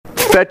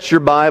fetch your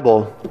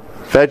Bible,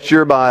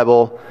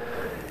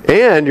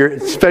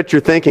 and fetch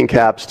your thinking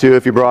caps too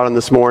if you brought them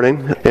this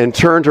morning, and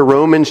turn to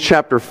Romans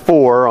chapter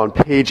 4 on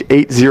page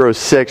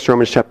 806,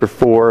 Romans chapter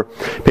 4,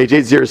 page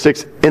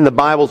 806 in the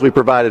Bibles we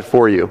provided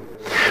for you.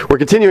 We're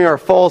continuing our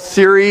fall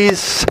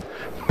series,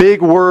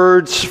 Big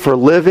Words for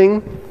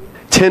Living,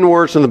 10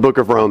 words from the book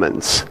of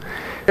Romans.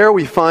 There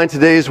we find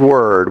today's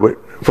word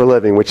for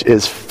living, which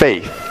is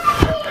faith.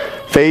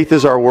 Faith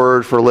is our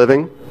word for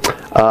living.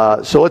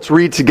 So let's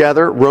read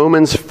together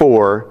Romans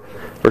 4,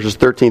 verses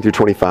 13 through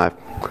 25.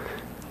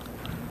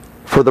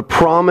 For the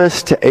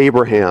promise to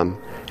Abraham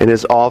and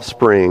his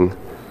offspring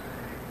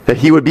that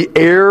he would be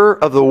heir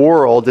of the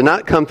world did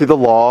not come through the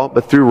law,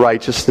 but through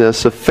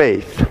righteousness of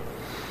faith.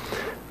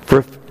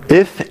 For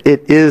if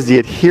it is the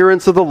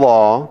adherents of the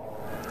law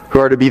who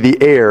are to be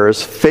the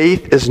heirs,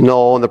 faith is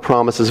null and the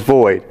promise is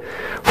void.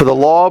 For the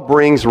law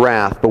brings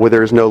wrath, but where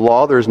there is no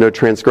law, there is no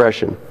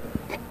transgression.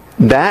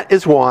 That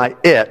is why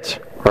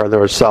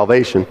their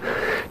salvation,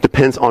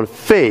 depends on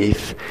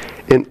faith,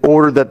 in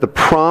order that the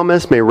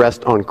promise may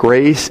rest on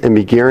grace and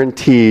be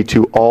guaranteed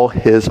to all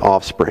his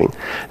offspring,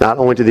 not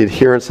only to the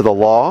adherents of the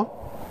law,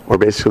 or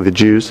basically the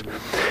Jews,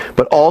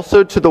 but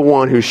also to the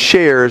one who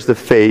shares the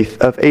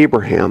faith of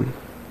Abraham,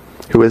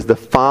 who is the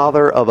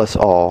father of us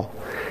all.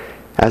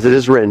 As it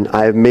is written,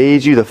 I have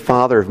made you the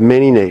father of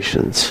many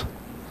nations.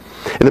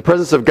 In the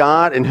presence of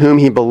God, in whom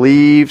he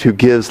believed, who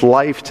gives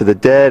life to the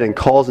dead and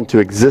calls into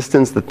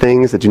existence the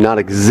things that do not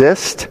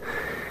exist,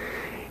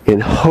 in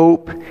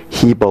hope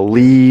he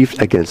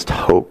believed against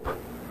hope,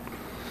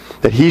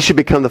 that he should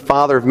become the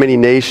father of many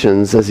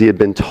nations, as he had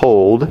been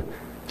told,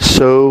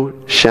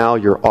 so shall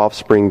your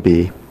offspring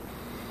be.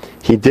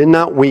 He did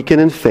not weaken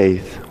in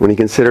faith when he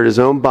considered his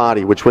own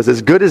body, which was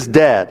as good as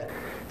dead,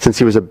 since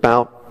he was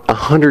about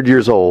 100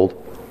 years old,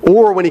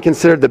 or when he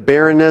considered the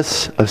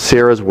barrenness of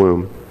Sarah's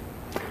womb.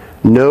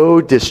 No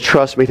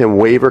distrust made him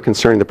waver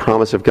concerning the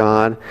promise of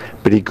God,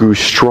 but he grew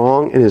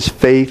strong in his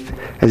faith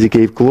as he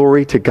gave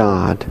glory to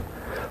God,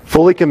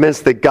 fully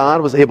convinced that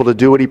God was able to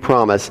do what he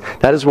promised.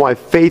 That is why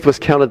faith was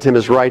counted to him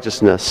as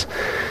righteousness.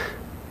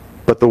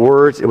 But the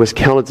words it was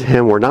counted to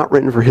him were not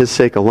written for his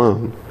sake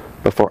alone,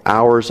 but for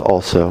ours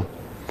also.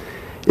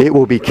 It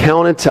will be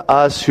counted to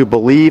us who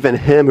believe in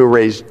him who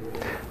raised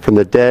from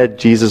the dead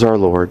Jesus our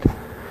Lord,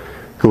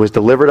 who was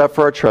delivered up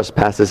for our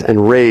trespasses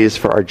and raised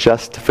for our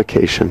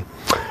justification.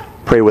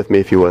 Pray with me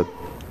if you would.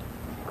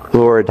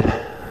 Lord,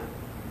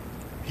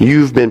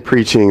 you've been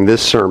preaching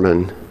this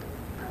sermon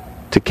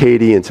to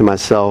Katie and to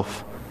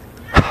myself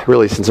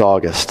really since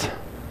August.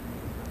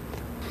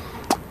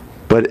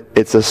 But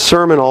it's a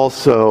sermon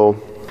also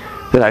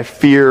that I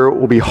fear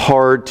will be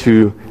hard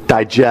to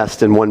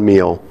digest in one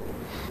meal.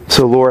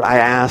 So Lord, I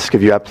ask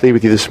of you, I plead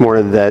with you this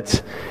morning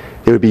that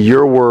it would be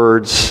your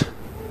words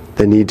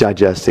that need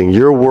digesting.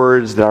 Your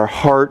words that our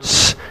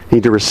hearts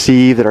need to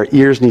receive, that our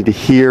ears need to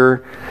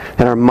hear,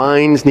 that our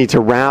minds need to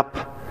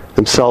wrap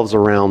themselves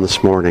around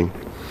this morning.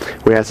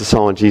 We ask this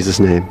all in Jesus'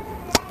 name.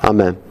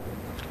 Amen.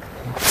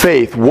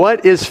 Faith.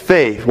 What is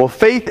faith? Well,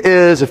 faith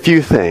is a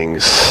few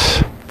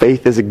things.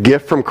 Faith is a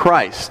gift from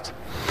Christ.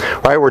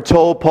 Right? We're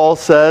told, Paul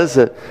says,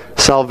 that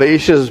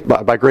salvation is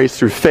by grace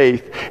through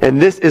faith,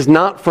 and this is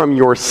not from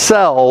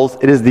yourselves,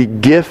 it is the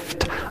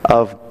gift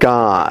of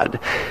God.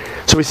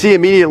 So we see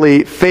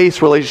immediately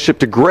faith's relationship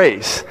to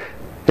grace.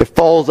 It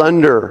falls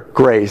under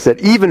grace. That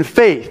even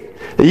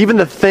faith, that even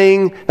the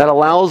thing that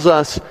allows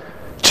us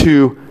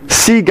to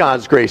see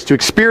God's grace, to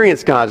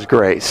experience God's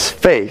grace,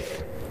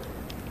 faith,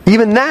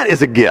 even that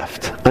is a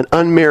gift, an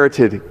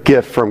unmerited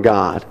gift from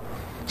God.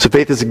 So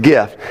faith is a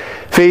gift.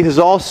 Faith is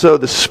also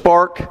the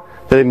spark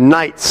that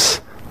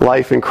ignites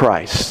life in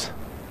Christ.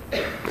 All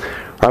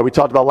right, we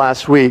talked about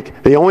last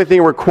week, the only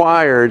thing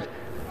required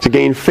to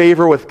gain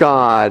favor with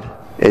God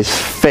is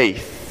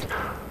faith.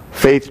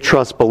 Faith,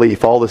 trust,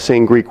 belief, all the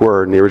same Greek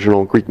word in the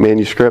original Greek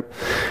manuscript.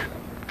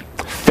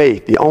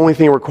 Faith, the only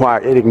thing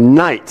required, it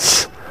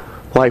ignites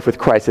life with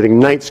Christ. It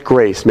ignites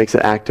grace, makes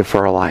it active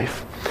for our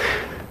life.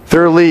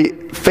 Thirdly,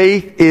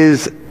 faith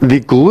is the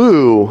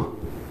glue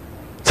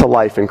to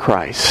life in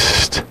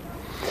Christ.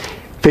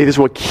 Faith is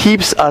what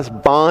keeps us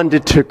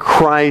bonded to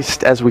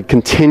Christ as we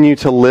continue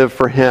to live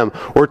for him.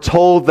 We're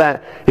told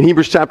that in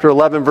Hebrews chapter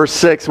 11, verse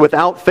 6,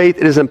 without faith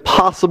it is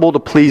impossible to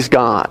please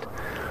God.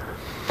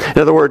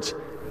 In other words,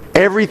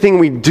 everything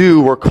we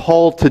do, we're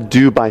called to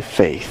do by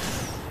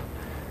faith.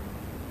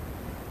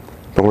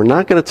 But we're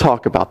not going to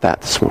talk about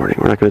that this morning.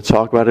 We're not going to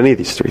talk about any of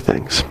these three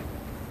things.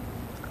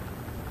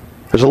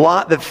 There's a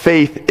lot that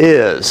faith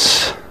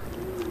is.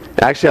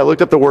 Actually, I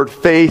looked up the word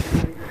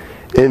faith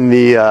in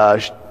the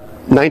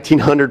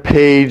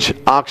 1900-page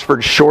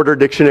Oxford Shorter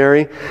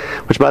Dictionary,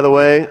 which, by the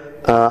way,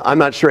 I'm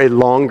not sure a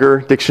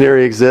longer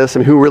dictionary exists. I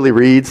mean, who really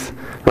reads,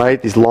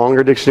 right? These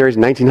longer dictionaries,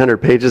 1,900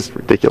 pages,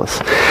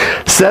 ridiculous.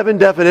 7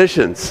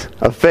 definitions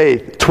of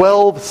faith,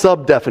 12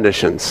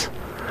 sub-definitions.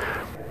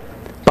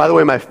 By the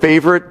way, my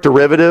favorite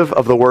derivative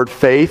of the word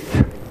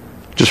faith,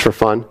 just for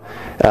fun,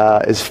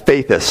 is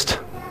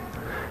faithist.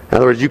 In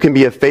other words, you can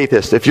be a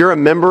faithist. If you're a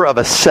member of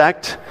a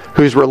sect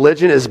whose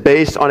religion is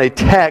based on a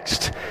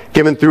text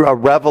given through a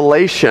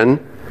revelation,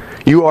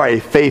 you are a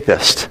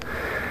faithist.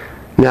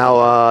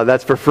 Now,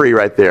 that's for free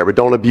right there, but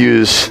don't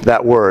abuse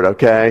that word,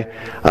 okay?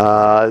 There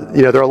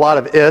are a lot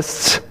of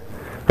ists,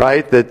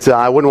 right, that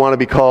I wouldn't want to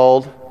be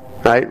called,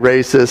 right?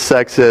 Racist,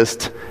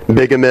 sexist,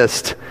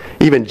 bigamist,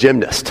 even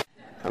gymnast.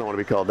 I don't want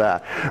to be called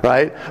that,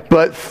 right?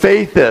 But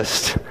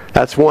faithist,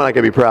 that's one I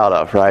can be proud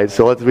of, right?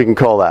 So we can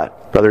call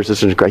that, brothers and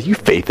sisters in Christ, you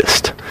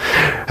faithist.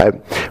 Right?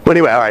 But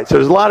anyway, all right, so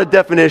there's a lot of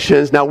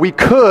definitions. Now, we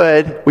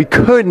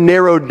could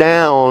narrow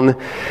down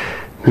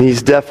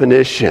these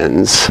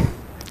definitions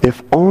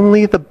if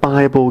only the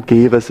Bible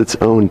gave us its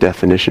own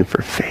definition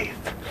for faith.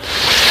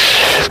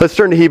 Let's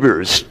turn to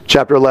Hebrews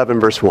chapter 11,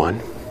 verse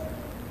 1.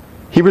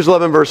 Hebrews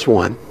 11, verse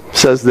 1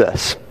 says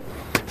this: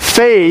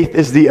 faith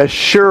is the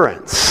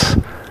assurance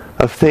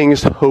of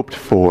things hoped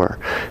for,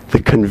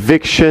 the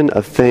conviction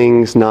of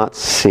things not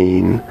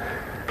seen.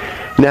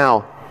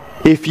 Now,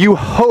 if you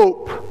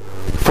hope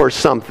for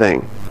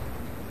something,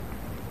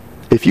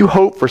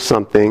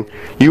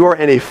 you are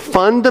in a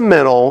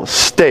fundamental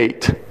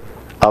state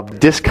of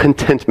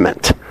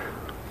discontentment.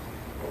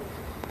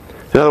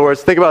 In other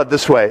words, think about it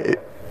this way.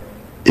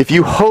 If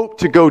you hope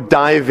to go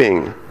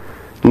diving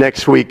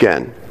next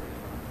weekend,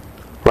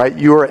 right,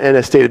 you are in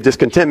a state of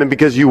discontentment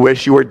because you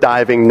wish you were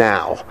diving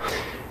now.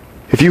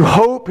 If you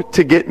hope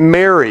to get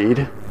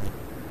married,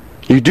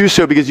 you do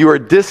so because you are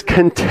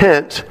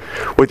discontent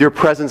with your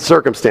present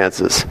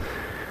circumstances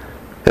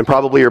and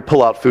probably your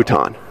pull-out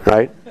futon,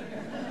 right?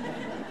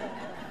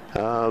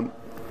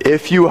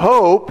 If you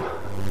hope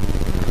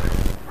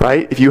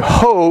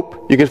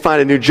you can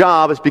find a new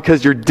job, it's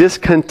because you're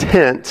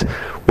discontent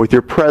with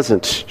your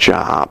present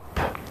job.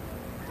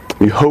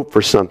 You hope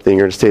for something,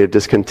 you're in a state of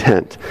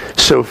discontent.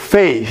 So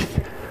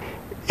faith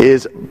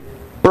is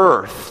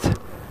birthed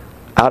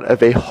out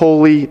of a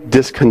holy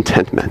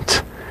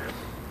discontentment.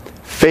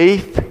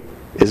 Faith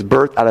is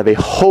birthed out of a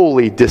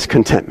holy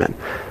discontentment.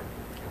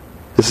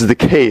 This is the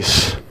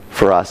case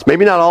for us.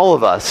 Maybe not all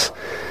of us.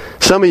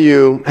 Some of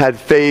you had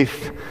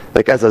faith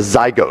like as a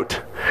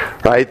zygote,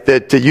 right?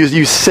 That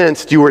you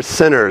sensed you were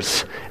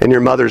sinners in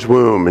your mother's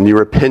womb and you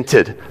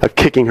repented of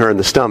kicking her in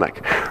the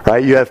stomach,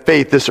 right? You have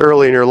faith this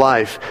early in your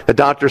life. The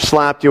doctor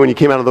slapped you when you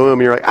came out of the womb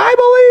and you're like,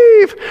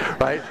 I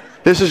believe, right?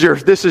 This is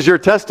your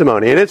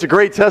testimony, and it's a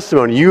great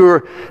testimony.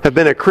 You have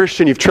been a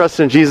Christian, you've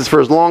trusted in Jesus for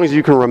as long as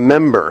you can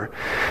remember.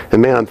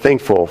 And man, I'm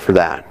thankful for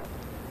that.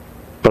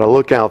 But I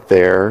look out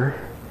there,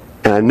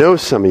 and I know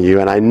some of you,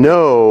 and I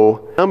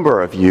know a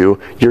number of you,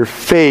 your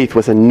faith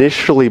was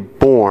initially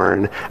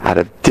born out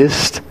of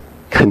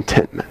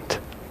discontentment.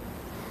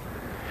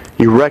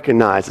 You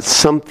recognize that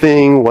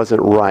something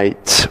wasn't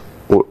right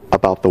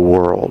about the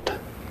world.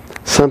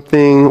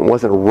 Something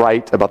wasn't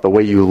right about the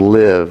way you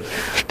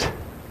lived.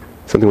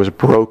 Something was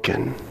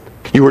broken.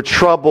 You were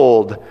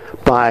troubled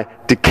by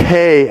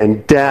decay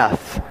and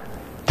death,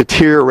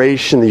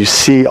 deterioration that you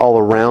see all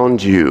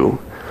around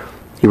you.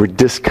 You were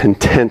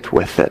discontent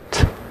with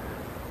it.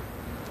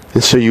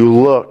 And so you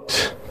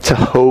looked to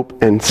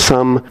hope in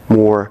some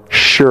more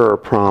sure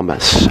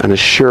promise, an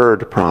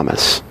assured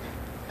promise.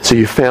 So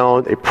you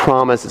found a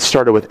promise that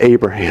started with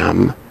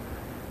Abraham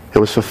and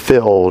was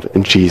fulfilled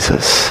in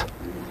Jesus.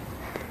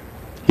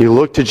 You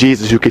looked to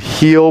Jesus who could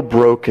heal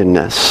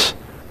brokenness,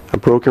 a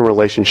broken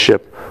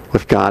relationship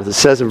with God. It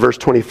says in verse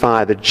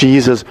 25 that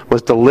Jesus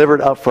was delivered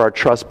up for our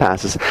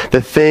trespasses,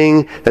 the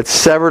thing that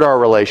severed our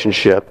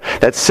relationship,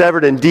 that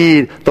severed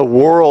indeed the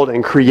world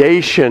and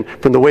creation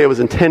from the way it was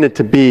intended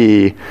to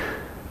be,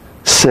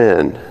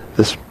 sin,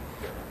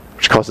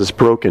 which causes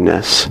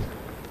brokenness.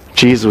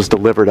 Jesus was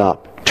delivered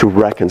up to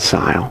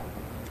reconcile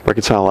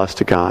us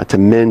to God, to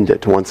mend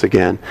it once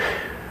again.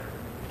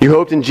 You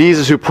hoped in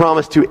Jesus who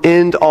promised to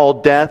end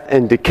all death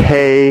and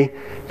decay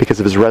because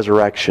of his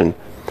resurrection.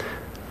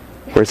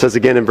 Where it says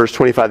again in verse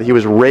 25 that he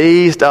was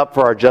raised up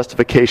for our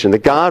justification.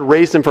 That God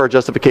raised him for our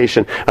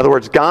justification. In other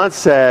words, God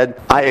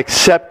said, I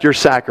accept your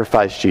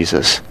sacrifice,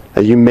 Jesus,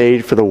 that you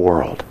made for the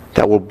world.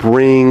 That will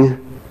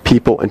bring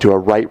people into a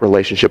right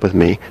relationship with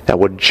me. That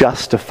will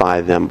justify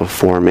them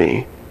before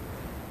me.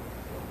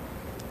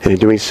 And in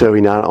doing so,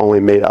 he not only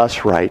made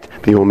us right,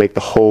 but he will make the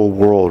whole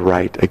world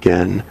right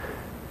again.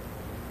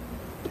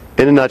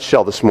 In a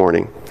nutshell this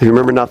morning, if you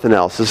remember nothing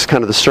else, this is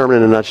kind of the sermon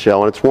in a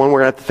nutshell, and it's one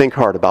we're going to have to think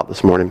hard about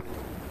this morning.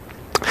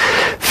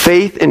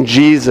 Faith in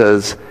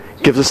Jesus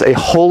gives us a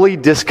holy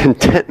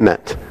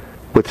discontentment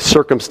with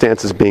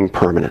circumstances being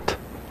permanent.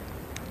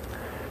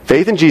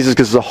 Faith in Jesus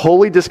gives us a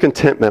holy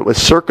discontentment with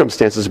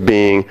circumstances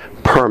being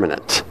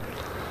permanent.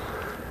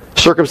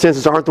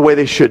 Circumstances aren't the way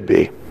they should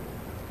be.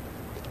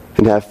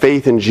 And to have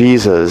faith in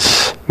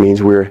Jesus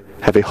means we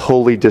have a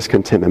holy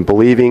discontentment,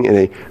 believing in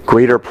a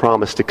greater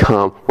promise to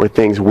come where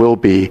things will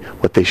be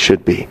what they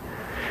should be.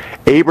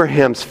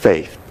 Abraham's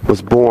faith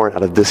was born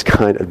out of this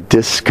kind of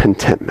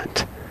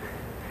discontentment.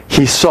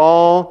 He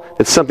saw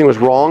that something was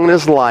wrong in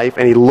his life,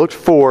 and he looked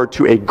forward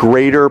to a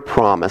greater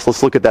promise.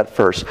 Let's look at that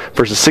first.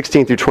 Verses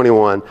 16 through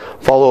 21.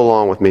 Follow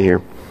along with me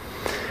here.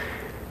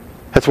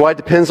 That's why it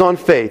depends on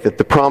faith, that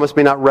the promise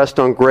may not rest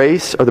on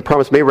grace, or the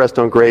promise may rest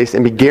on grace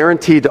and be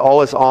guaranteed to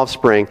all his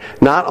offspring,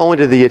 not only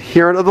to the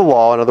adherent of the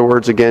law, in other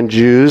words, again,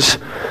 Jews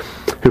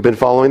who've been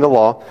following the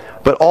law,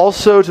 but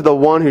also to the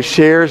one who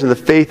shares in the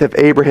faith of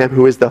Abraham,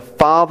 who is the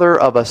father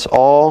of us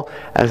all,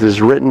 as it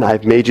is written, I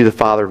have made you the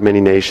father of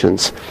many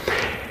nations.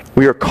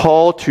 We are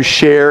called to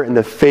share in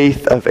the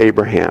faith of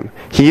Abraham.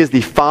 He is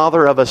the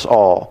father of us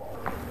all.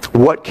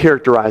 What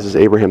characterizes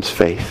Abraham's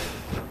faith?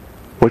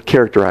 What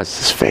characterizes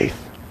his faith?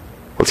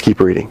 Let's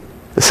keep reading.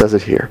 It says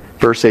it here.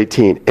 Verse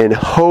 18. In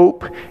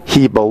hope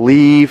he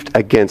believed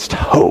against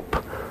hope.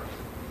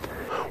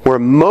 Where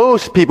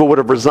most people would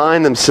have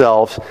resigned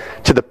themselves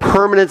to the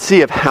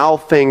permanency of how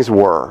things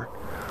were.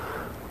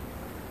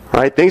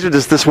 Right? Things are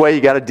just this way,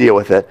 you got to deal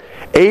with it.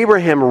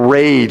 Abraham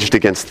raged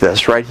against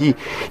this, right?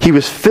 He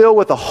was filled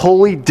with a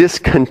holy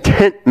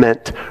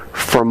discontentment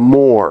for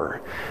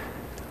more.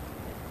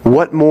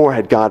 What more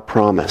had God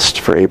promised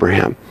for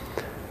Abraham?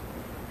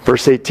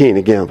 Verse 18,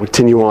 again, we'll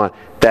continue on.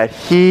 That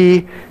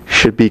he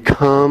should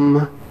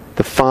become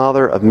the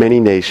father of many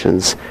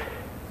nations,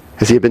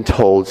 as he had been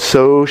told,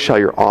 so shall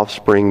your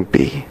offspring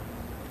be.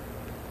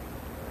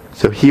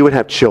 So he would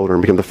have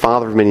children, become the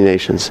father of many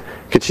nations.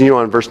 Continue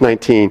on, verse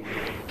 19.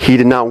 He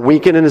did not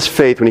weaken in his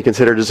faith when he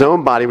considered his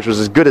own body, which was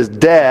as good as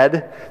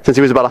dead, since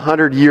he was about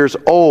 100 years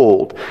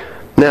old.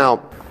 Now,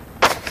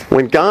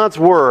 when God's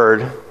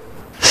word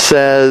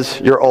says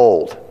you're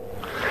old,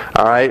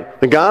 all right?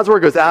 When God's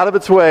word goes out of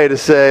its way to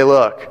say,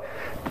 look,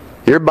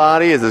 your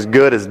body is as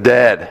good as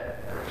dead.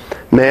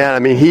 Man, I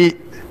mean,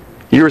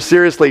 you were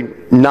seriously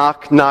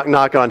knock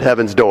on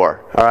heaven's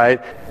door, all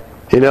right?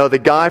 You know, the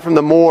guy from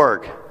the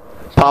morgue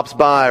pops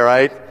by,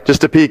 right?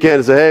 Just to peek in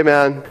and say, hey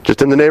man,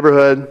 just in the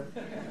neighborhood.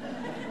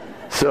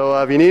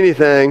 So if you need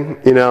anything,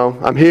 you know,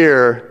 I'm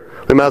here.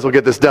 We might as well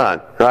get this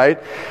done,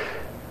 right?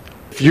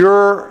 If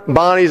your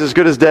body's as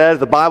good as dead,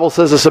 the Bible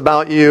says this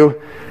about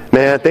you,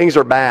 man, things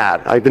are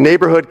bad. Like the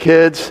neighborhood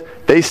kids,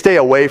 they stay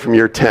away from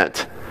your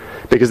tent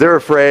because they're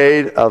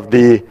afraid of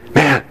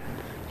man,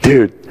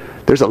 dude,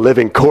 there's a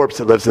living corpse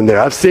that lives in there.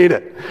 I've seen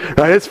it,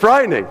 right? It's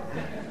frightening.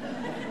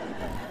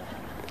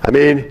 I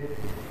mean,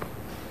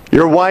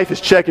 your wife is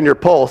checking your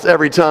pulse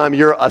every time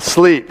you're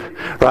asleep,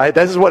 right?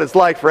 This is what it's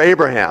like for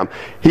Abraham.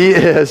 He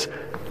is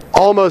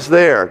almost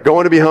there,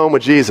 going to be home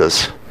with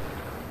Jesus.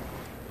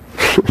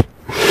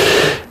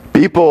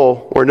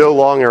 People were no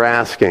longer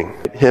asking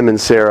him and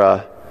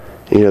Sarah,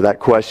 that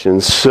question,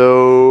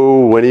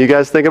 so when are you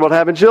guys thinking about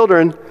having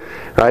children?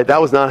 Right?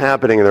 That was not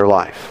happening in their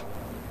life.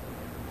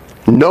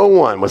 No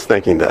one was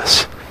thinking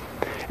this.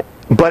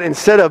 But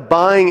instead of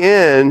buying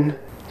in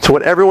to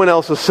what everyone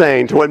else was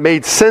saying, to what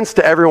made sense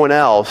to everyone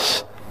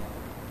else,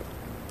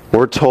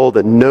 we're told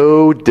that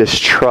no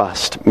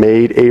distrust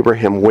made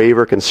Abraham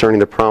waver concerning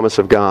the promise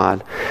of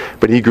God,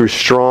 but he grew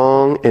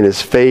strong in his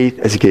faith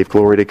as he gave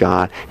glory to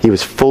God. He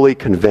was fully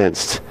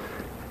convinced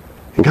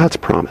in God's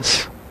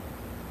promise.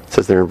 It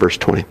says there in verse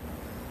 20.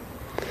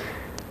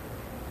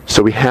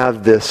 So we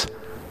have this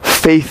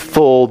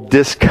faithful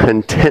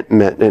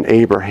discontentment in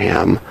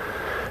Abraham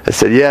that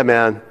said, yeah,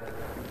 man,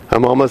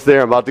 I'm almost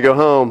there. I'm about to go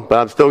home, but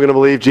I'm still going to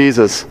believe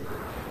Jesus.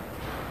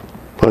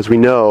 But as we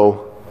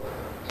know,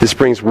 this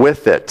brings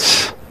with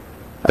it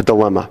a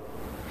dilemma.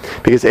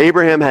 Because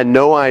Abraham had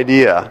no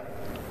idea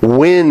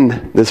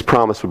when this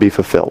promise would be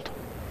fulfilled.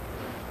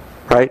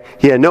 Right?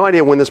 He had no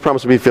idea when this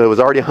promise would be fulfilled. It was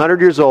already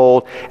 100 years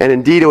old, and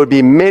indeed it would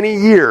be many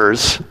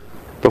years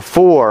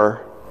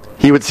before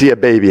he would see a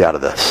baby out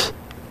of this.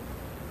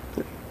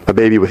 A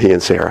baby with he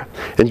and Sarah.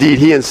 Indeed,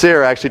 he and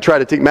Sarah actually tried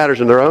to take matters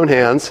in their own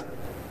hands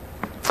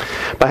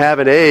by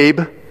having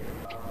Abe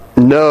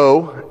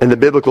know, in the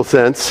biblical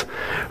sense,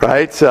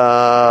 right,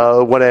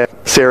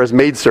 Sarah's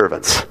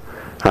maidservants,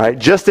 right,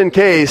 just in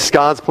case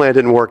God's plan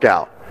didn't work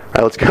out.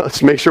 Right,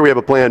 let's make sure we have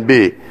a plan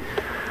B.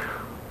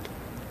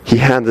 He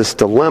had this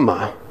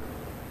dilemma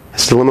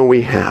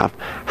we have.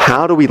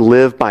 How do we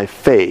live by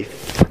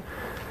faith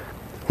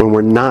when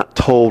we're not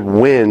told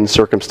when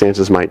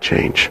circumstances might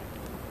change?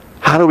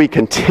 How do we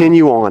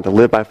continue on to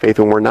live by faith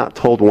when we're not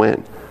told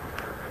when?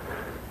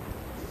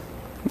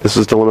 This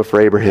is a dilemma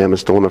for Abraham.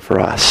 It's a dilemma for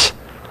us.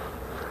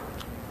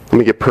 Let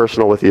me get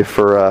personal with you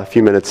for a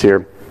few minutes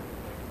here.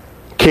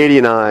 Katie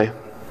and I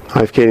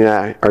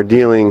are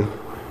dealing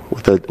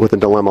with a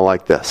dilemma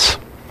like this.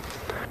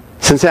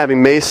 Since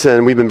having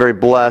Mason, we've been very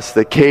blessed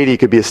that Katie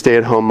could be a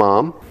stay-at-home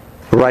mom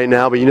right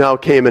now. But you know how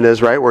Cayman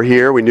is, right? We're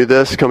here. We knew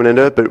this coming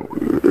into it. But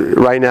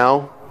right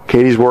now,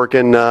 Katie's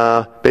working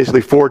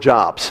basically 4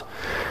 jobs.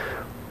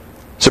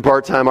 She's a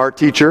part-time art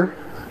teacher.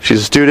 She's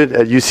a student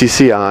at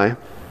UCCI,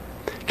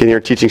 getting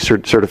her teaching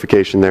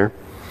certification there.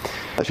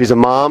 She's a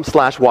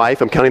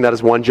mom/wife. I'm counting that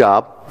as one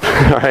job.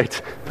 All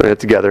right, putting it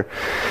together.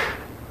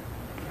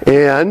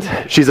 And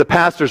she's a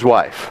pastor's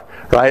wife,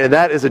 right? And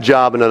that is a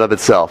job in and of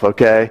itself,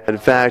 okay? In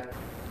fact,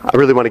 I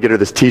really want to get her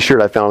this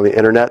t-shirt I found on the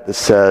internet that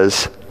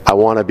says, I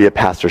want to be a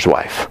pastor's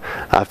wife.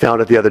 I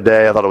found it the other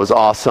day. I thought it was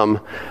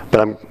awesome,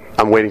 but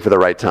I'm waiting for the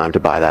right time to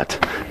buy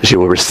that. She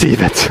will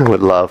receive it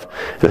with love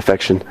and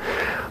affection.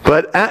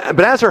 But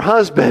as her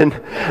husband,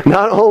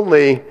 not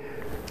only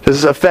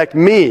does this affect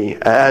me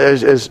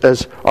as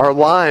our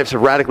lives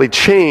have radically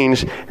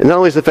changed, and not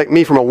only does it affect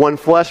me from a one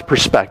flesh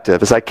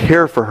perspective as I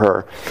care for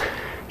her,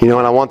 and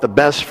I want the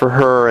best for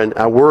her and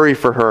I worry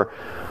for her,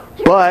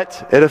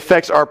 but it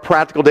affects our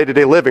practical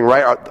day-to-day living,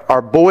 right?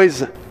 Our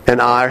boys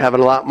and I are having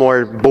a lot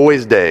more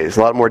boys' days,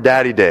 a lot more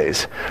daddy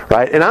days,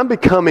 right? And I'm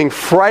becoming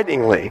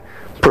frighteningly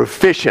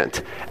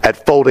proficient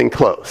at folding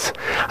clothes.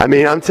 I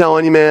mean, I'm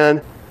telling you,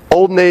 man,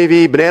 Old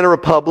Navy, Banana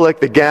Republic,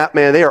 The Gap,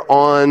 man, they're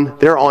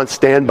on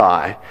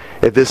standby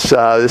if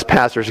this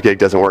pastor's gig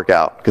doesn't work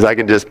out, because I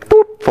can just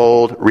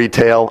fold,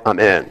 retail, I'm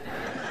in.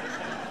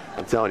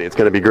 I'm telling you, it's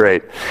going to be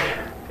great.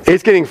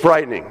 It's getting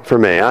frightening for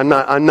me. I'm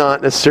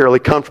not necessarily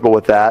comfortable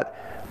with that.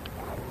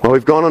 Well,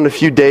 we've gone on a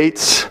few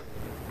dates.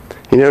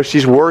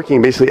 She's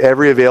working basically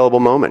every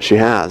available moment she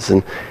has,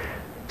 and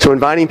so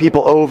inviting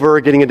people over,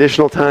 getting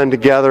additional time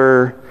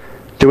together,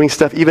 doing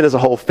stuff even as a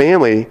whole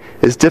family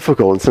is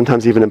difficult and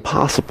sometimes even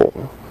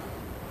impossible.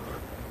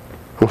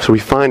 So we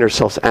find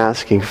ourselves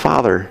asking,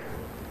 Father,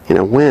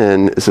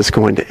 when is this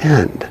going to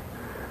end?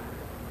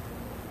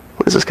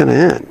 When is this going to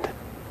end?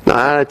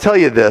 Now, I tell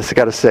you this, I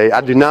got to say,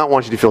 I do not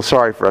want you to feel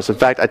sorry for us. In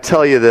fact, I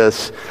tell you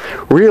this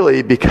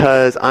really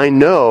because I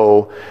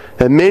know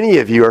that many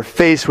of you are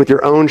faced with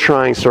your own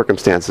trying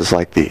circumstances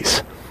like these.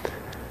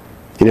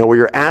 Where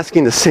you're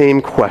asking the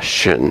same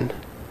question.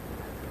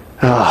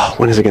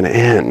 When is it going to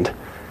end?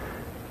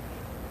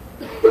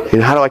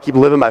 How do I keep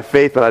living by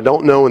faith, but I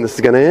don't know when this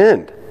is going to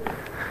end?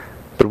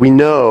 But we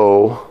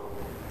know,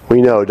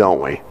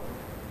 don't we?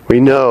 We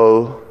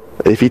know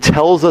that if He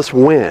tells us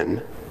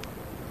when,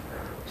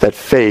 that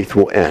faith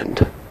will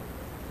end.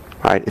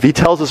 Right? If He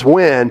tells us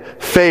when,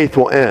 faith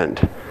will end.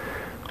 You know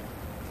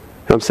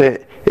what I'm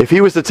saying? If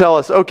He was to tell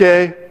us,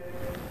 okay,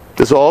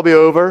 this will all be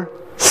over,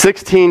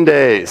 16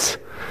 days,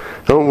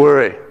 don't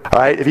worry. All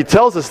right? If He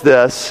tells us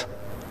this,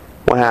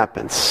 what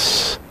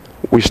happens?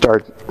 We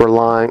start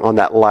relying on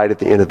that light at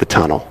the end of the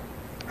tunnel.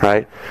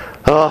 Right?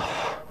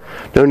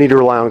 No need to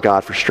rely on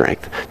God for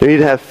strength. No need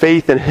to have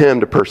faith in Him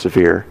to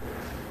persevere.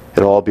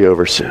 It'll all be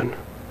over soon.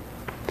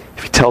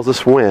 If He tells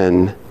us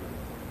when,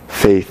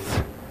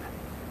 faith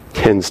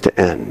tends to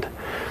end.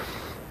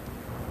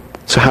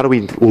 So how do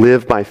we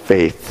live by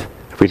faith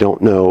if we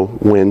don't know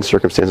when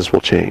circumstances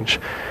will change?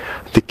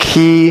 The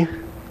key,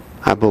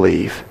 I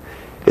believe,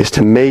 is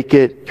to make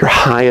it your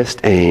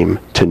highest aim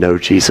to know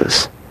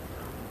Jesus.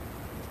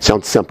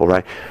 Sounds simple,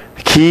 right?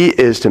 The key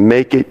is to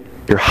make it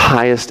your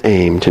highest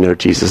aim to know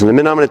Jesus. In a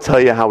minute, I'm going to tell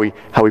you how we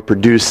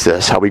produce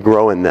this, how we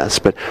grow in this.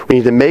 But we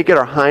need to make it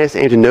our highest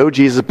aim to know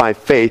Jesus by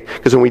faith,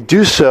 because when we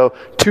do so,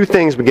 two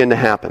things begin to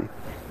happen.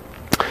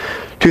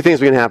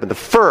 The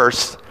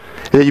first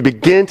is that you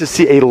begin to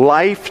see a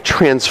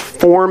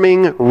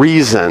life-transforming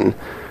reason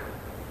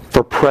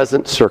for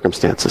present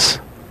circumstances.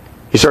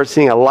 You start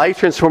seeing a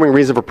life-transforming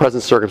reason for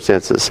present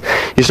circumstances.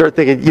 You start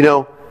thinking,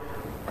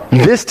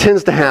 this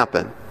tends to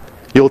happen.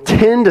 You'll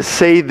tend to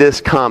say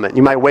this comment.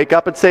 You might wake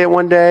up and say it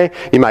one day.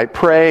 You might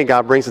pray and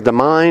God brings it to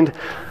mind.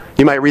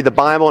 You might read the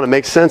Bible and it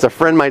makes sense. A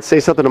friend might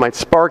say something that might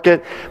spark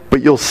it.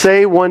 But you'll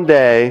say one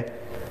day,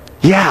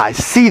 yeah, I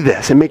see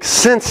this. It makes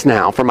sense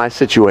now for my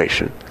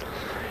situation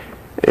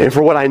and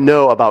for what I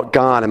know about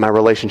God and my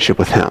relationship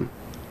with Him.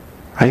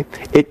 Right?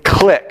 It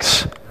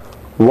clicks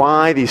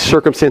why these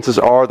circumstances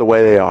are the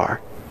way they are.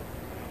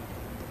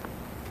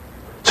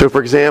 So,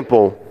 for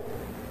example,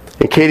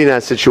 in Katie and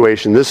I's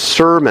situation, this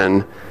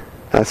sermon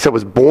that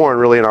was born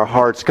really in our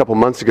hearts a couple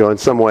months ago in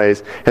some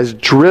ways has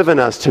driven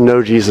us to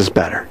know Jesus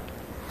better.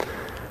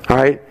 All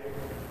right?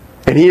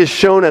 And He has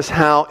shown us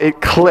how it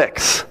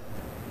clicks.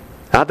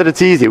 Not that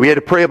it's easy. We had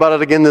to pray about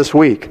it again this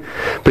week.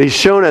 But He's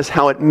shown us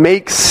how it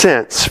makes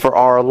sense for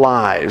our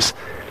lives.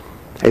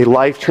 A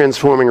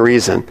life-transforming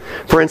reason.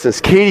 For instance,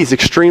 Katie's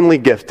extremely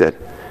gifted.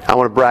 I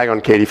want to brag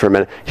on Katie for a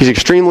minute. She's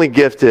extremely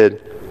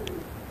gifted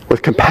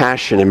with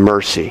compassion and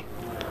mercy.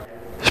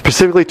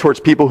 Specifically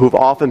towards people who've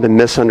often been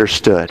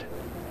misunderstood.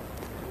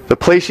 The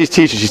place she's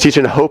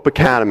teaching at Hope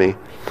Academy.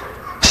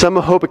 Some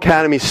of Hope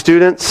Academy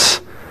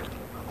students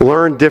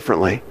learn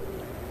differently.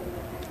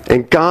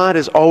 And God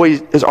has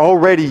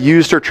already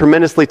used her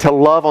tremendously to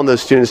love on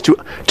those students,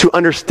 to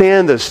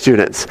understand those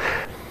students.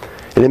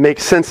 And it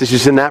makes sense that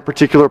she's in that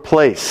particular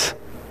place.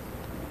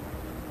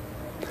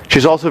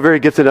 She's also very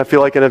gifted, I feel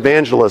like, in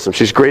evangelism.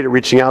 She's great at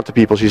reaching out to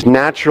people. She's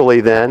naturally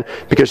then,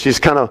 because she's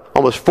kind of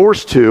almost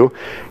forced to,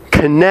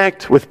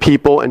 connect with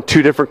people in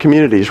two different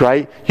communities,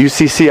 right?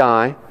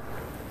 UCCI,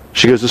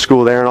 she goes to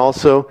school there, and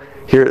also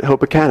here at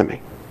Hope Academy.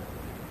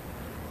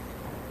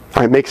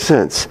 All right, makes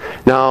sense.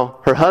 Now,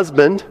 her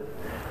husband,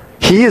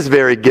 he is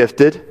very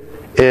gifted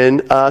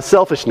in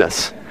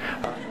selfishness.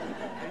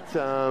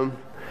 I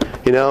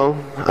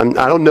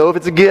don't know if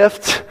it's a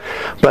gift,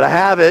 but I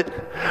have it.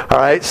 All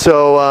right,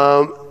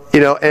 so,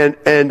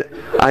 and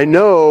I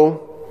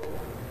know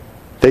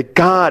that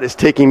God is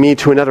taking me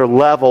to another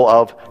level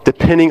of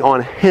depending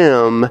on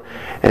Him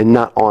and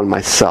not on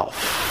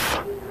myself.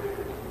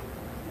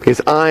 Because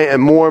I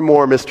am more and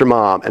more Mr.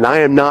 Mom, and I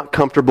am not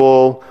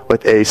comfortable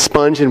with a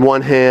sponge in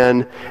one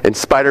hand and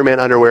Spider-Man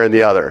underwear in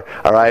the other,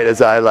 all right,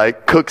 as I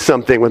cook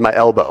something with my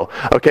elbow.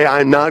 Okay,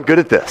 I'm not good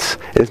at this.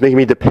 It's making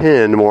me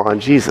depend more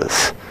on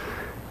Jesus.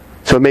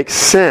 So it makes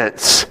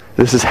sense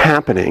this is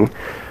happening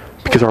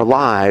because our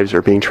lives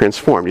are being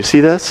transformed. You see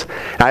this?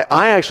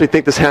 I actually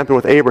think this happened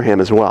with Abraham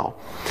as well.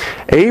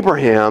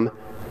 Abraham,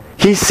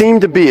 he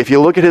seemed to be, if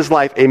you look at his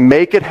life, a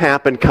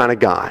make-it-happen kind of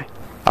guy.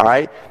 All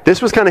right?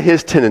 This was kind of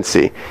his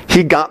tendency.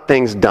 He got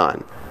things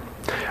done.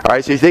 All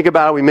right, so you think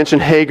about it, we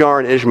mentioned Hagar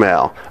and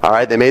Ishmael. All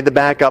right, they made the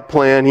backup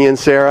plan, he and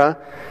Sarah,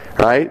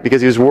 right? Because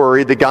he was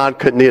worried that God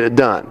couldn't get it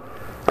done,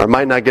 or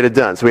might not get it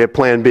done, so we had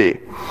plan B.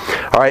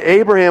 All right,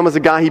 Abraham was a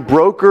guy, he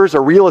brokers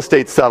a real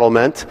estate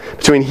settlement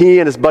between he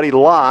and his buddy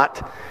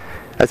Lot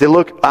as they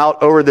look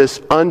out over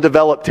this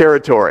undeveloped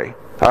territory.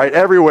 All right,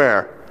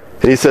 everywhere.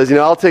 And he says,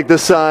 I'll take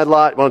this side,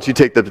 Lot, why don't you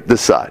take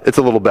this side? It's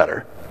a little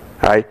better.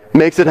 All right,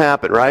 makes it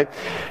happen, right?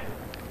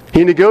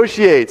 He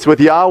negotiates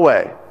with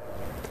Yahweh,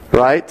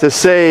 right, to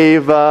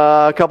save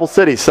a couple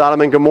cities,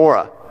 Sodom and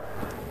Gomorrah.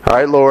 All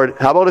right, Lord,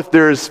 how about if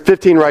there's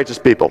 15 righteous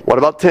people? What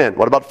about 10?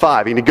 What about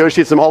 5? He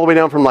negotiates them all the way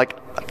down from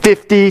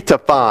 50 to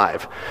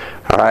 5.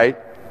 All right?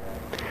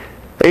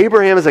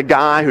 Abraham is a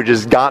guy who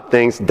just got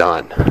things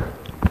done.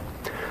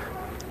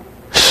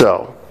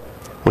 So,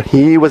 when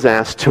he was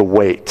asked to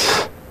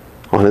wait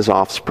on his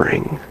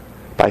offspring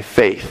by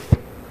faith,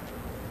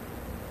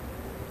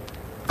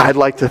 I'd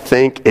like to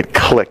think it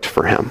clicked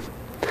for him.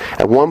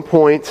 At one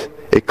point,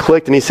 it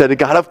clicked and he said to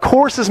God, of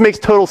course this makes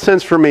total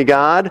sense for me,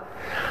 God.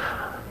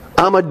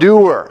 I'm a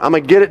doer. I'm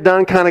a get it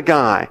done kind of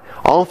guy.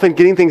 Often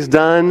getting things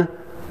done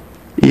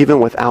even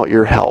without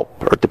your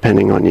help or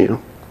depending on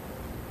you.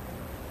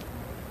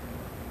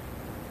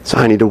 So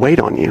I need to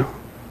wait on you.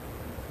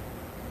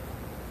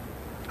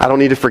 I don't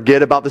need to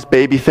forget about this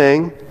baby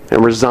thing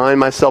and resign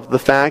myself to the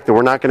fact that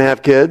we're not going to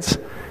have kids.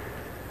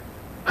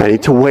 I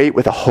need to wait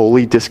with a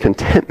holy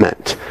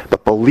discontentment,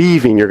 but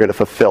believing you're going to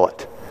fulfill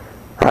it.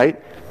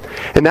 Right?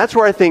 And that's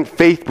where I think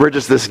faith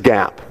bridges this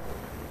gap.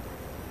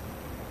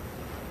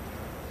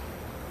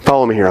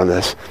 Follow me here on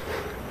this.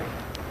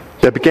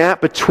 The gap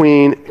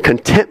between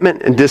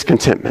contentment and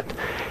discontentment.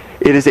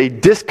 It is a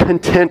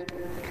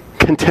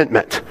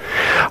contentment.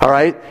 All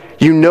right?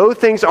 You know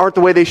things aren't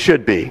the way they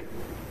should be.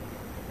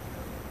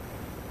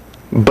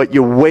 But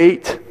you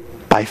wait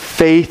by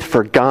faith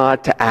for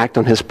God to act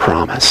on His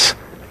promise.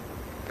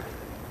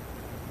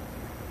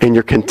 And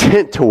you're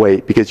content to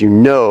wait because you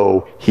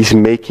know He's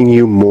making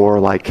you more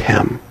like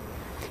Him.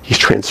 He's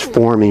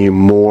transforming you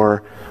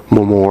more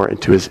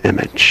into His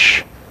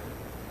image.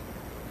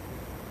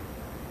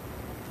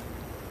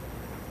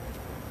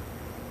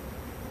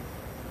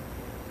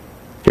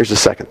 Here's the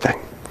second thing.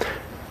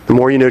 The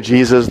more you know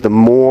Jesus, the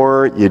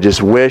more you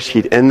just wish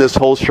He'd end this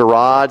whole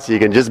charade so you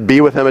can just be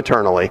with Him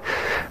eternally.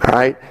 All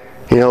right?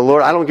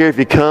 Lord, I don't care if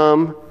you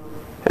come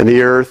and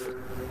the earth,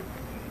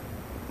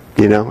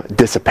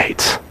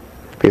 dissipates.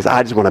 Because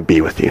I just want to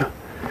be with you.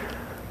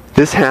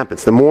 This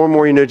happens. The more and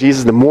more you know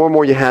Jesus, the more and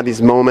more you have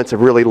these moments of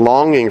really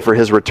longing for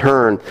His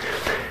return.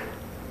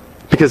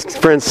 Because,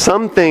 friends,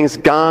 some things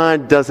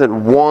God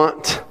doesn't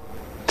want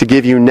to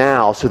give you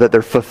now so that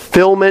their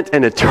fulfillment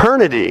and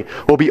eternity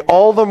will be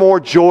all the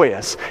more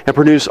joyous and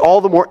produce all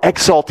the more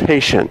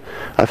exaltation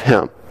of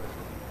Him.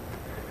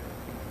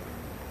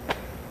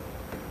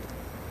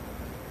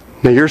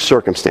 Now, your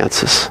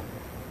circumstances,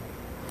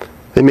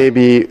 they may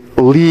be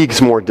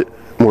leagues more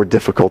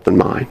difficult than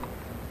mine.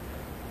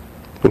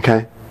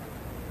 Okay?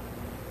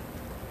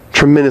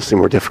 Tremendously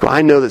more difficult.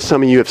 I know that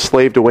some of you have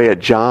slaved away at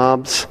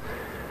jobs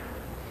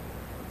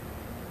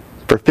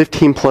for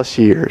 15 plus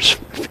years,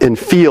 in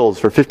fields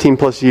for 15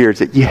 plus years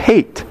that you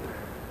hate.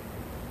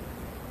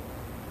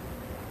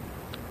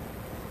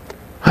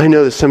 I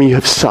know that some of you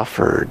have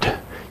suffered.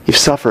 You've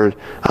suffered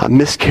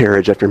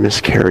miscarriage after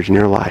miscarriage in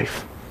your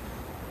life.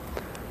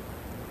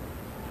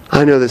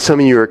 I know that some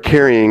of you are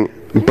carrying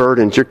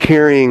burdens. You're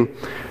carrying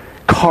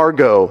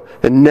cargo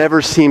that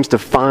never seems to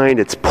find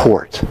its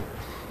port.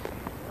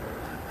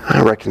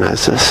 I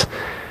recognize this.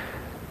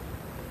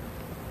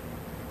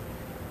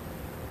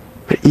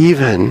 But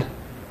even,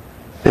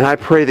 and I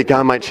pray that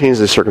God might change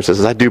the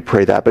circumstances. I do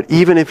pray that. But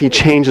even if He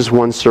changes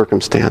one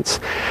circumstance,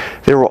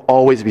 there will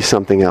always be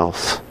something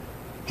else.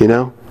 There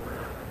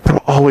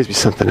will always be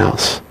something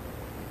else.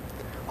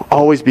 We'll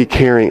always be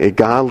carrying a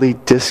godly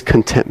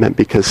discontentment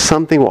because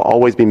something will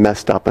always be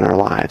messed up in our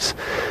lives.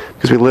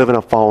 Because we live in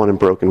a fallen and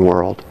broken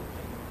world.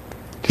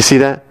 Do you see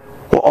that?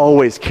 We'll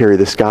always carry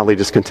this godly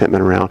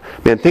discontentment around.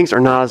 Man, things are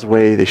not as the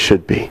way they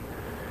should be.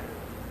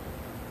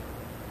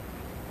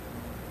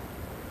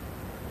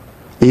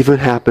 Even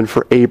happened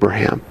for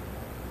Abraham.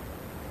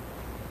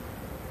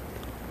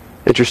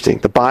 Interesting.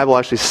 The Bible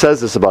actually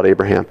says this about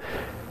Abraham.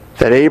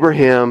 That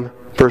Abraham,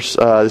 this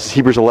is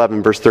Hebrews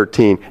 11, verse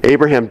 13.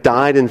 Abraham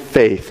died in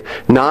faith,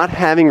 not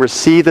having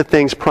received the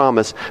things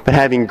promised, but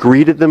having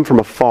greeted them from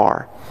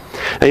afar.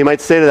 Now you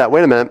might say to that,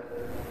 wait a minute.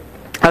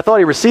 I thought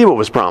he received what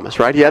was promised,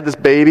 right? He had this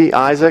baby,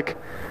 Isaac,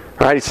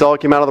 Right? He saw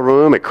it came out of the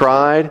womb. It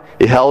cried.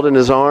 He held it in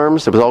his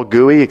arms. It was all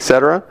gooey,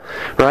 etc.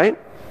 Right?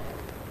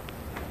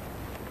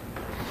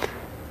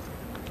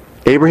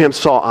 Abraham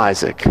saw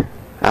Isaac.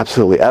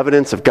 Absolutely.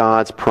 Evidence of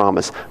God's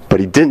promise. But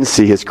he didn't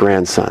see his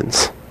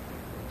grandsons,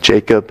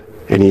 Jacob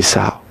and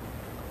Esau.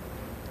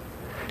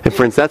 And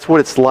friends, that's what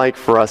it's like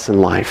for us in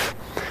life.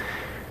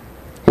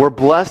 We're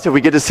blessed if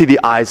we get to see the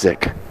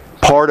Isaac,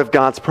 part of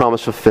God's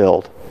promise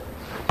fulfilled.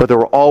 But there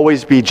will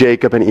always be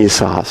Jacob and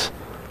Esau's,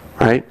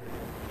 right?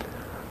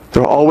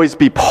 There will always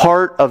be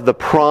part of the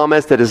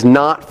promise that is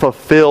not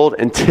fulfilled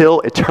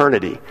until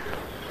eternity.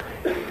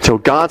 Until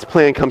God's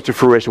plan comes to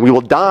fruition. We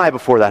will die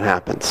before that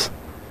happens.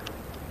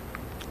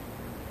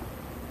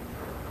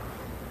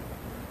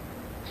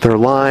 There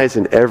lies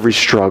in every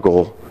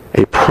struggle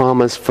a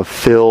promise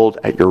fulfilled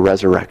at your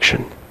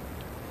resurrection.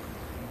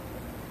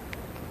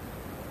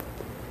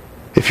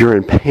 If you're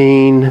in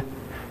pain,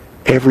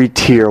 every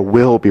tear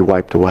will be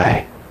wiped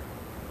away.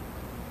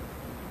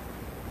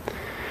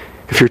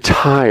 If you're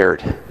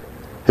tired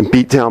and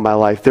beat down by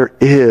life, there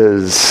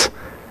is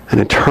an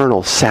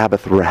eternal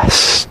Sabbath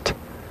rest.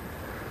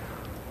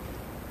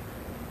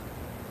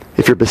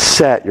 If you're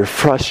beset, you're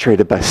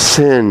frustrated by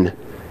sin,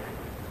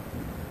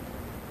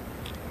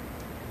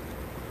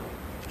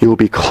 you will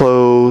be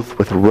clothed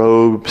with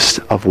robes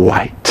of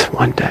white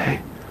one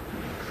day.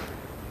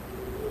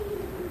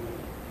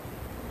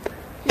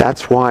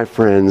 That's why,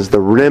 friends, the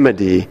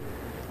remedy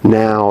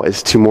now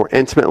is to more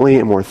intimately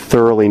and more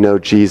thoroughly know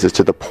Jesus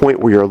to the point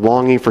where you're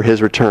longing for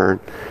his return.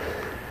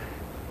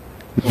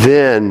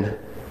 Then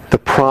the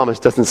promise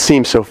doesn't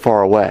seem so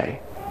far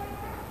away,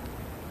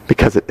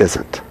 because it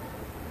isn't.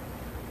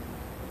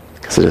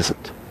 Because it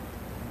isn't.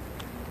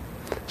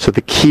 So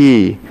the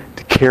key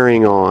to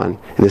carrying on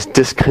in this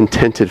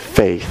discontented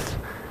faith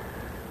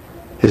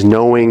is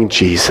knowing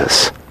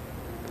Jesus.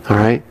 All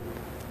right?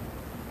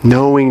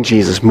 Knowing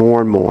Jesus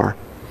more and more.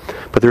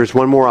 But there's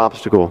one more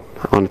obstacle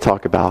I want to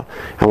talk about.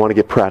 I want to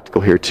get practical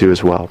here too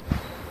as well.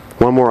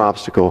 One more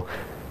obstacle.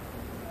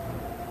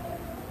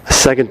 A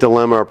second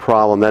dilemma or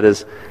problem, that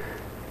is,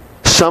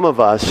 some of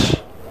us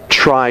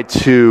try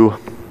to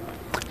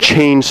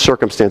change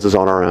circumstances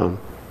on our own.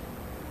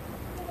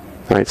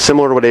 Right?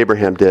 Similar to what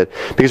Abraham did.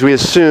 Because we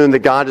assume that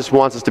God just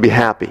wants us to be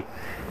happy,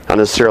 not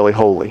necessarily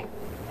holy.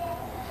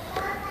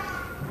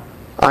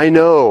 I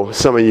know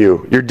some of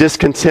you, you're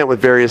discontent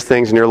with various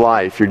things in your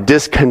life. You're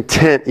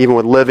discontent even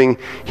with living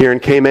here in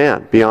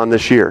Cayman beyond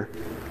this year.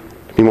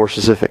 To be more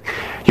specific.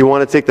 You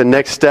want to take the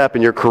next step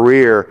in your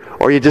career,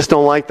 or you just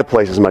don't like the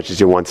place as much as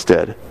you once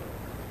did.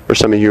 Or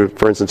some of you,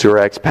 for instance, who are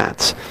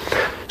expats.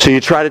 So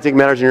you try to take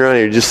matters in your own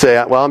hand. You just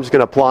say, well, I'm just going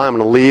to apply, I'm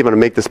going to leave, I'm going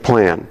to make this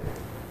plan.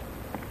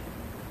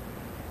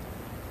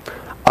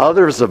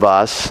 Others of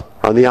us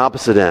are on the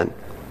opposite end.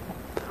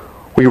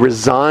 We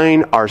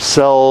resign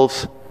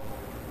ourselves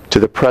to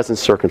the present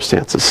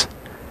circumstances.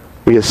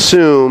 We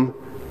assume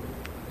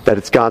that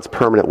it's God's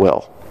permanent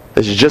will.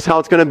 This is just how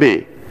it's going to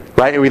be,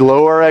 right? And we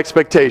lower our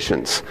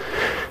expectations.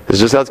 This is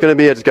just how it's going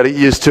to be. I just got to get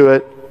used to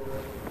it.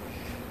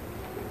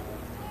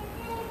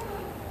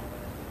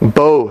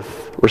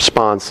 Both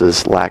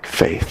responses lack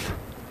faith.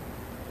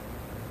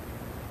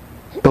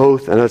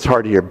 Both, I know it's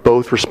hard to hear,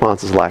 both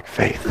responses lack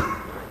faith.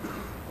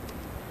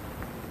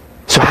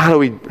 So how do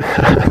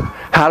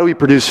we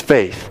produce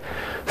faith?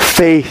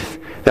 Faith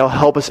that will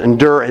help us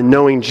endure in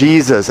knowing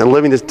Jesus and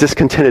living this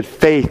discontented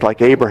faith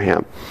like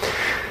Abraham.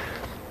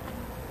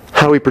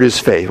 How do we produce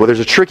faith? Well, there's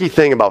a tricky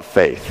thing about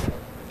faith.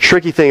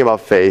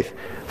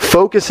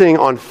 Focusing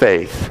on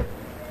faith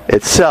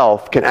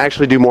itself can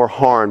actually do more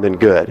harm than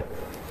good.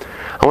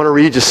 I want to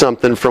read you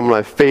something from one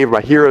of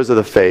my heroes of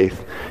the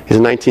faith. He's a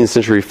 19th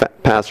century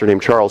pastor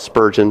named Charles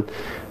Spurgeon,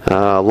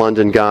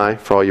 London guy,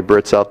 for all you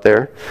Brits out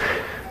there.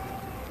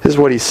 This is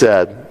what he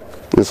said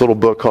in this little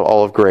book called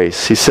All of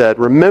Grace. He said,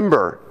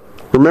 Remember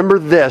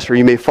this, or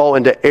you may fall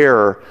into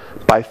error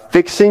by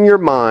fixing your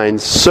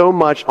minds so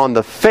much on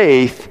the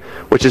faith,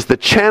 which is the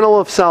channel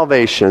of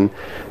salvation,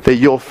 that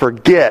you'll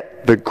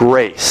forget the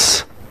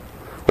grace,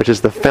 which is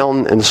the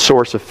fountain and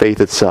source of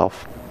faith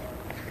itself.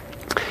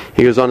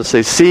 He goes on to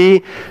say,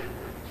 see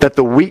that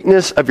the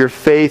weakness of your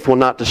faith will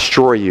not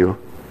destroy you.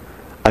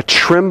 A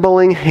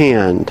trembling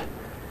hand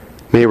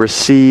may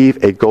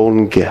receive a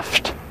golden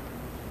gift.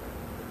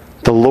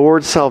 The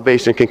Lord's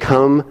salvation can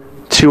come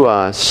to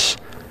us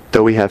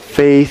though we have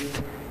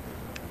faith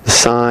the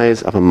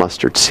size of a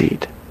mustard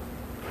seed.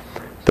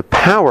 The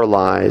power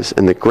lies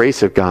in the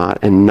grace of God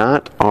and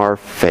not our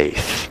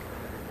faith.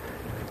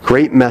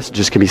 Great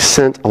messages can be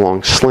sent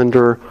along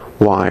slender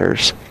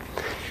wires.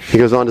 He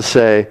goes on to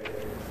say,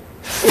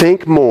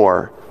 think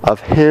more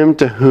of him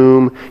to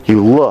whom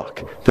you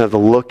look than of the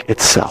look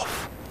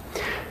itself.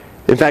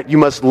 In fact, you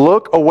must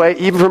look away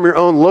even from your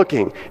own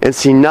looking and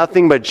see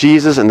nothing but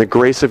Jesus and the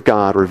grace of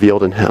God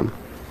revealed in him.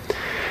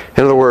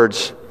 In other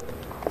words,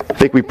 I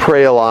think we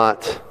pray a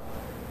lot,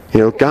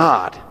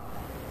 God,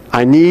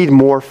 I need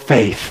more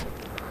faith.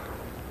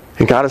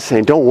 And God is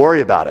saying, don't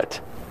worry about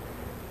it.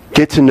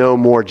 Get to know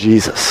more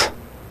Jesus.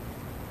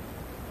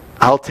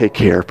 I'll take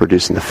care of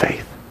producing the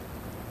faith.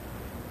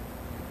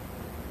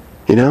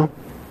 You know?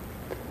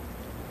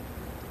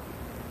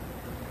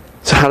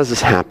 So how does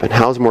this happen?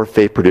 How is more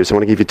faith produced? I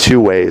want to give you 2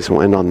 ways.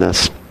 We'll end on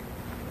this.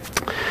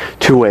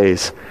 2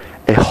 ways.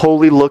 A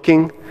holy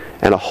looking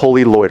and a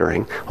holy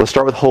loitering. Let's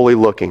start with holy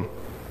looking.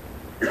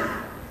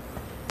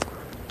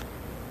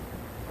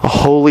 A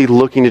holy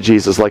looking to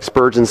Jesus, like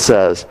Spurgeon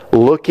says,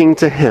 looking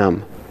to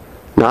Him.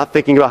 Not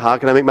thinking about how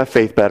can I make my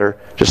faith better,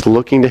 just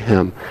looking to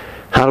Him.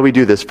 How do we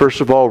do this?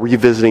 First of all,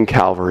 revisiting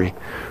Calvary,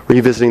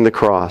 revisiting the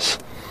cross.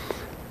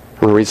 I'm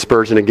going to read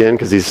Spurgeon again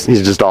because he's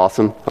just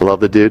awesome. I love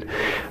the dude.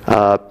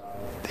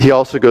 He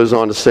also goes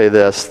on to say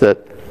this,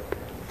 that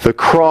the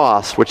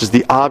cross, which is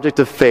the object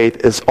of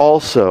faith, is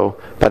also,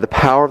 by the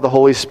power of the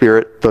Holy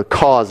Spirit, the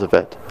cause of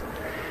it.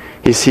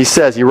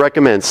 He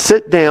recommends,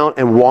 sit down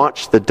and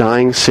watch the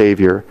dying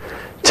Savior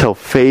till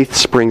faith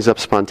springs up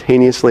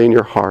spontaneously in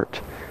your heart.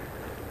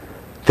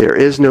 There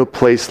is no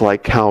place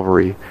like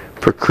Calvary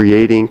for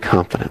creating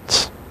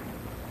confidence.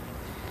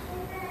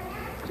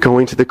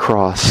 Going to the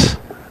cross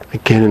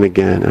again and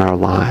again in our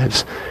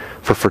lives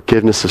for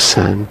forgiveness of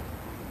sin.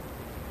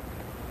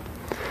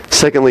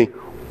 Secondly,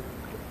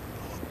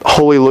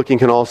 holy looking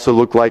can also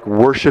look like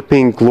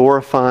worshiping,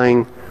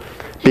 glorifying,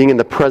 being in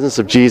the presence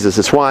of Jesus.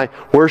 It's why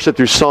worship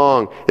through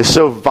song is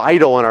so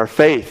vital in our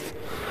faith.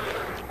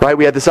 Right?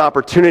 We had this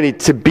opportunity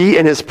to be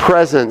in His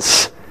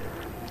presence,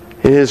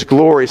 in His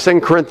glory.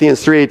 2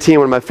 Corinthians 3:18,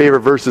 one of my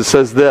favorite verses,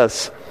 says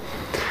this,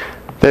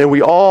 that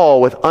we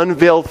all, with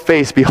unveiled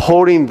face,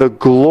 beholding the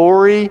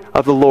glory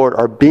of the Lord,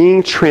 are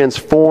being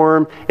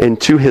transformed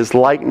into His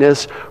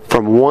likeness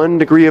from one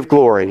degree of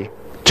glory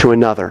to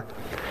another.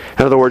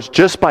 In other words,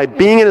 just by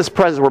being in His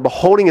presence, we're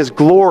beholding His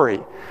glory.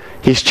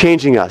 He's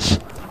changing us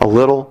a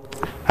little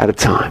at a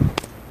time.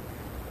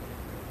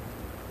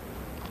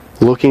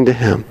 Looking to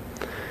Him.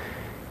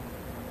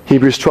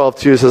 Hebrews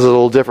 12:2 says it a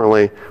little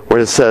differently,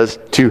 where it says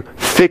to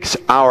fix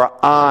our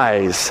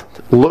eyes,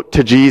 look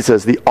to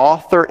Jesus, the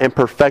author and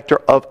perfecter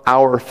of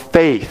our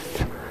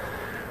faith,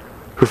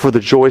 who for the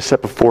joy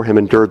set before Him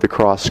endured the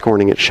cross,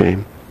 scorning its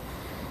shame.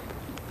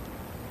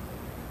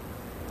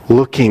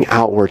 Looking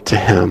outward to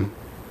Him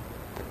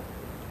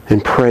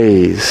in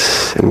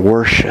praise and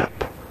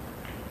worship.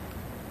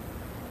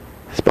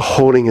 It's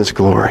beholding His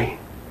glory.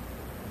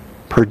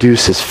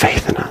 Produces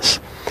faith in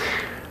us.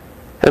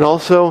 And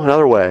also,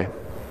 another way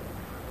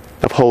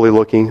of holy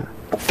looking,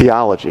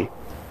 theology.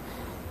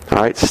 All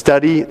right,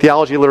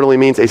 theology literally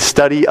means a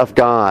study of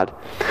God,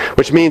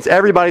 which means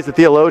everybody's a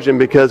theologian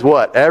because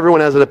what? Everyone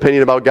has an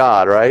opinion about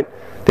God, right?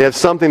 They have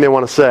something they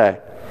want to say.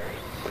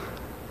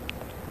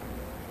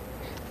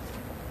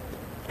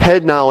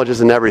 Head knowledge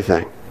isn't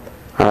everything.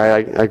 All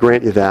right, I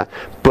grant you that.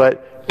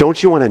 But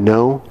don't you want to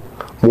know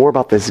more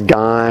about this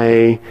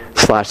guy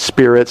 /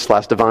 spirit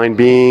 / divine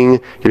being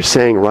you're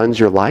saying runs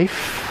your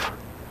life?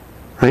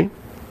 Right?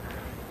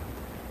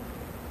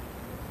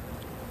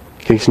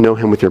 Getting to know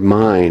Him with your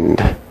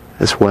mind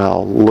as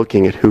well,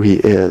 looking at who He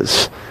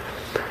is.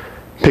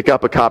 Pick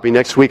up a copy.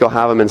 Next week I'll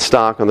have them in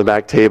stock on the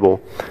back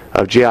table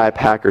of J.I.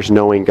 Packer's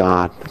Knowing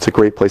God. It's a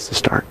great place to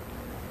start.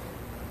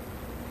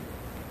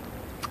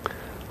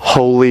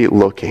 Holy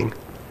looking.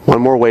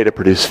 One more way to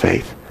produce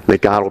faith.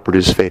 That God will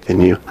produce faith in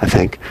you, I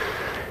think.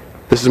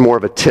 This is more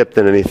of a tip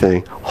than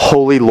anything.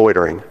 Holy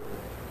loitering.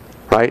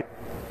 Right?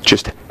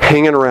 Just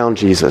hanging around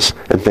Jesus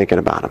and thinking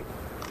about Him.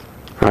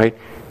 Right?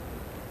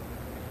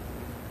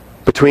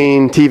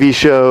 Between TV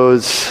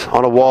shows,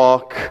 on a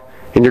walk,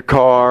 in your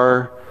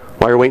car,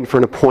 while you're waiting for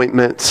an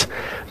appointment.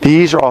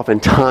 These are often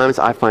times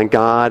I find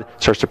God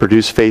starts to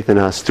produce faith in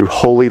us through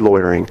holy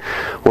loitering.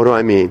 What do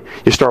I mean?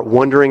 You start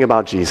wondering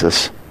about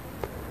Jesus.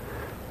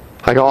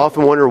 I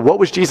often wonder, what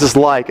was Jesus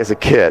like as a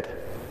kid?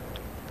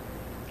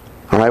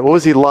 All right, what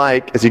was He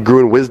like as He grew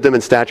in wisdom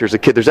and stature as a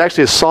kid? There's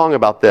actually a song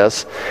about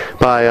this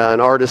by an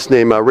artist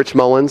named Rich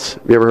Mullins.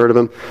 Have you ever heard of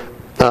him?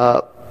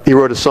 He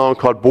wrote a song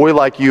called Boy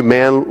Like You,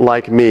 Man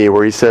Like Me,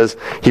 where he says,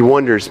 he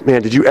wonders,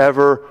 man, did you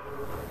ever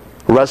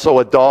wrestle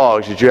with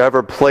dogs? Did you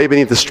ever play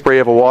beneath the spray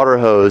of a water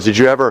hose? Did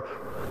you ever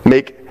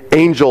make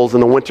angels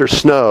in the winter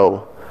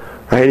snow?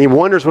 Right? And he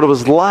wonders what it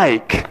was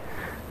like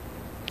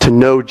to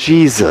know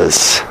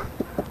Jesus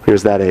when he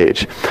was that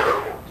age.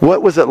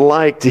 What was it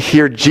like to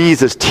hear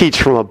Jesus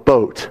teach from a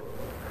boat?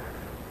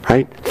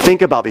 Right?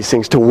 Think about these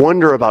things, to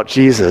wonder about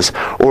Jesus.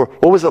 Or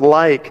what was it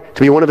like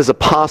to be one of His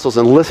apostles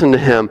and listen to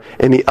Him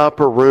in the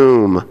upper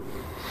room?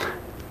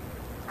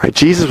 Right?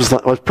 Jesus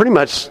was pretty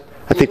much,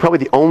 I think, probably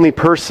the only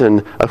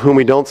person of whom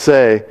we don't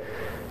say,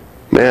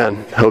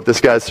 man, I hope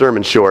this guy's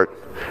sermon's short.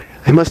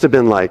 He must have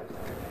been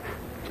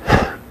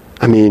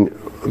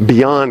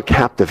beyond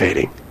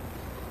captivating.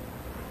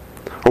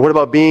 Or what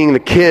about being the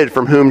kid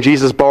from whom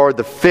Jesus borrowed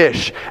the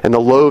fish and the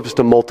loaves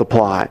to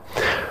multiply?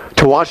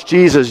 To watch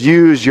Jesus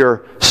use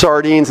your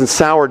sardines and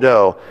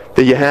sourdough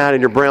that you had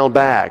in your brown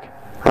bag,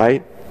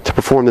 right, to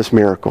perform this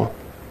miracle.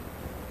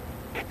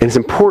 And it's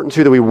important,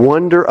 too, that we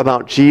wonder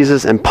about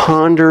Jesus and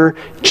ponder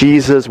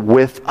Jesus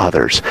with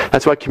others.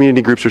 That's why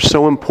community groups are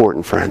so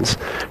important, friends.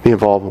 Be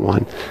involved in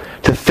one.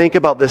 To think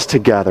about this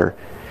together.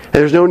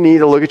 And there's no need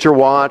to look at your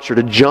watch or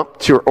to jump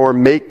to or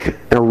make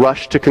a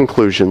rush to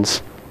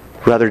conclusions.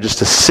 Rather just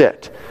to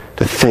sit,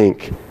 to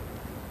think,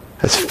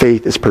 as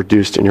faith is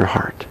produced in your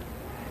heart.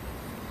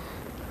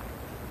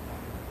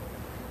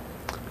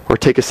 Or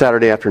take a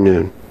Saturday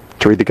afternoon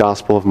to read the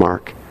Gospel of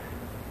Mark.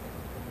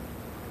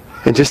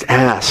 And just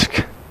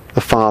ask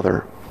the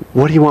Father,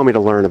 what do you want me to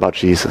learn about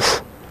Jesus?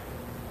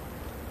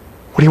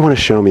 What do you want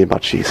to show me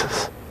about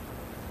Jesus?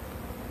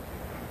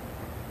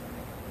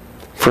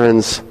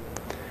 Friends,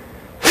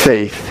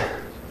 faith.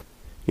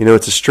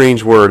 It's a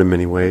strange word in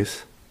many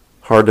ways.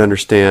 Hard to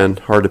understand,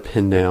 hard to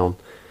pin down.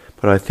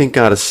 But I think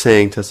God is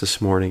saying to us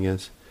this morning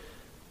is,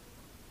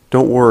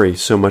 don't worry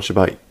so much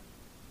about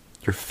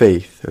your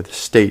faith or the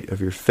state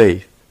of your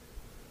faith.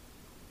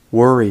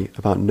 Worry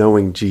about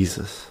knowing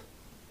Jesus.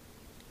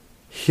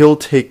 He'll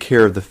take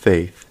care of the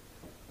faith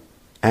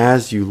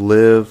as you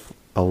live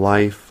a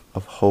life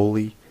of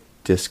holy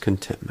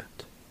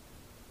discontentment.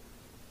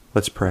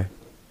 Let's pray.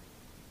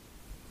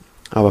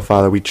 Abba,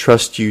 Father, we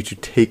trust you to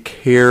take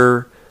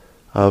care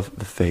of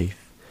the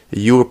faith, that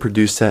you will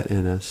produce that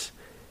in us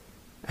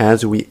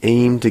as we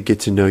aim to get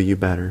to know you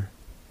better,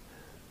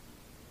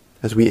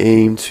 as we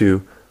aim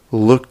to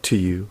look to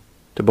you,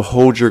 to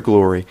behold your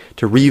glory,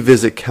 to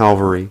revisit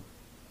Calvary,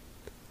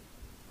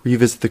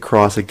 revisit the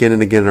cross again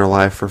and again in our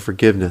life for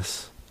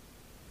forgiveness,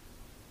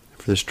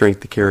 for the strength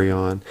to carry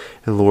on.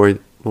 And Lord,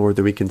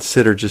 that we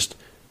consider just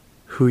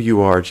who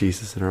you are,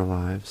 Jesus, in our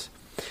lives.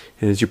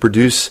 And as you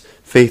produce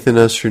faith in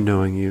us through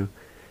knowing you,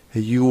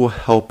 that you will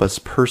help us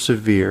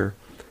persevere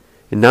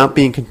in not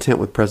being content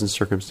with present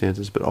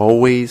circumstances, but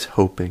always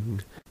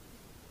hoping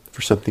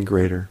for something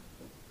greater,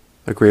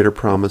 a greater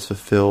promise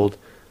fulfilled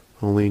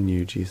only in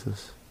you,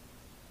 Jesus.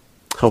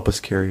 Help us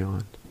carry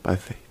on by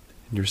faith.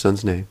 In your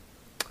Son's name,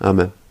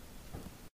 amen.